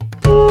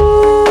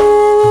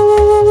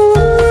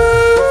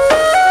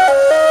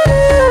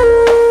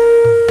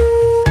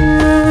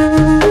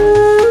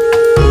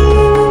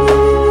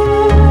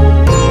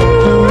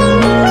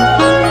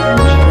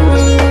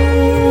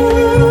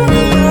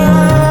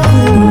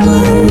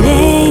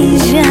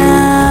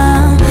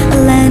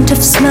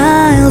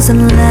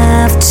and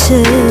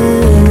laughter.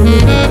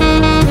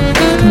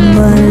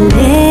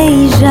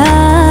 Malaysia,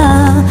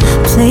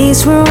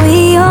 place where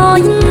we all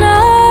unite.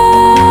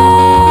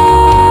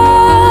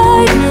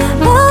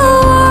 A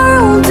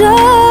world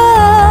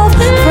of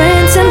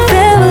friends and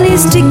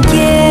families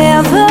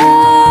together.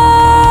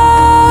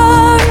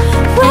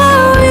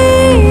 Where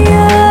we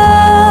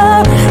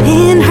are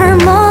in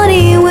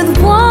harmony with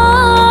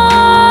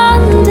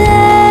one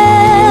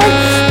and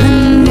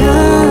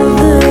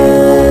another.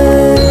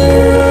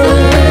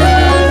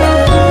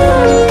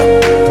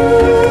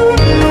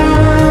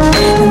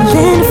 A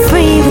land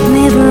free with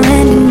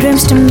never-ending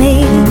dreams to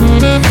make.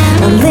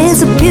 A land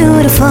so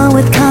beautiful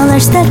with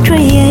colors that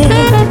create.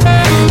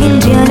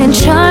 Indian and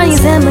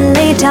Chinese and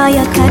Malay,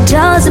 Dayak,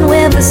 Kadazan,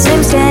 we're the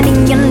same,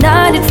 standing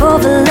united for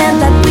the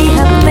land that we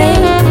have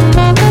made.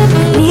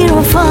 Near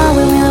or far,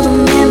 we will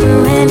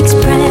remember and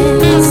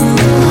express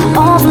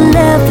all the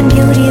love and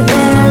beauty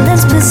that our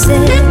lands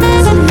possess.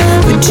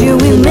 The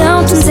dewy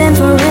mountains and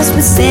forests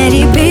with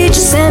sandy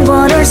beaches and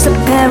waters of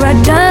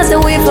paradise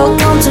that we've all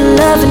come to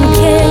love and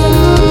care.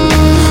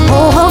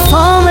 Oh, how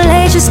far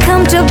Malaysia's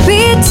come to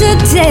be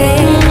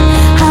today.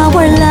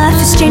 Our life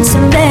has changed so